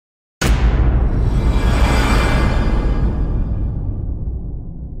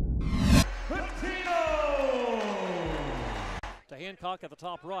Hancock at the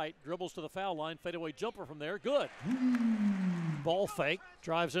top right, dribbles to the foul line, fadeaway jumper from there, good. Ball fake,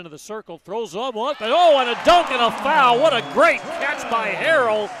 drives into the circle, throws up one, and a dunk and a foul. What a great catch by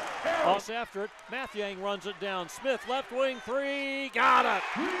Harold. After it, Mathiang runs it down. Smith, left wing three, got it.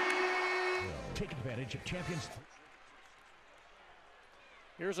 Take advantage of champions.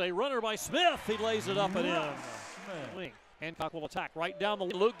 Here's a runner by Smith. He lays it up and in. Hancock will attack right down the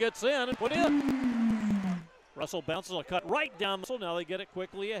lane. Luke gets in and put in. Russell bounces a cut right down. So now they get it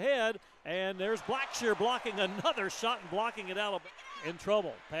quickly ahead. And there's Blackshear blocking another shot and blocking it out. In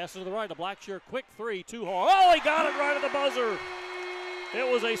trouble. Pass to the right. A Blackshear quick three. Too hard. Oh, he got it right at the buzzer. It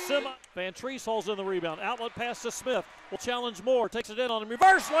was a Van Treese holds in the rebound. Outlet pass to Smith. Will challenge Moore. Takes it in on him.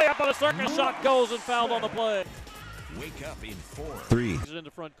 Reverse layup on a circus shot. Goes and fouled on the play. Wake up in 4-3. He's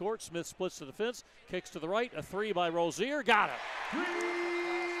into front court. Smith splits to the fence. Kicks to the right. A three by Rozier. Got it.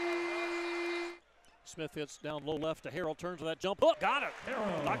 Smith hits down low left to Harold. Turns to that jump. Oh, got it.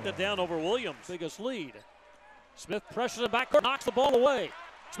 Knocked it down over Williams. Biggest lead. Smith pressures it back. Knocks the ball away.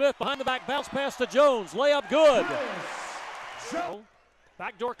 Smith behind the back. Bounce pass to Jones. Layup good.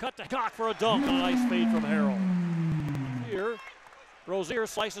 Backdoor cut to Hancock for a dunk. A nice feed from Harold. Here, Rozier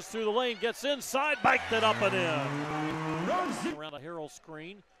slices through the lane, gets inside, banked it up and in. Around a Harold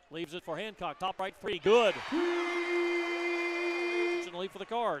screen, leaves it for Hancock. Top right three, good. Lead for the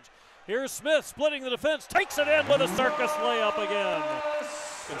Cards. Here's Smith splitting the defense, takes it in with a circus layup again.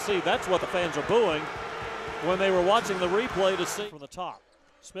 You can see that's what the fans are booing when they were watching the replay to see from the top.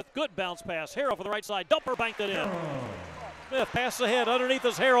 Smith, good bounce pass. Harold for the right side, dumper banked it in. Smith passes ahead, underneath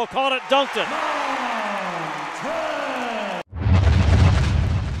is Harold, caught it, dunked it.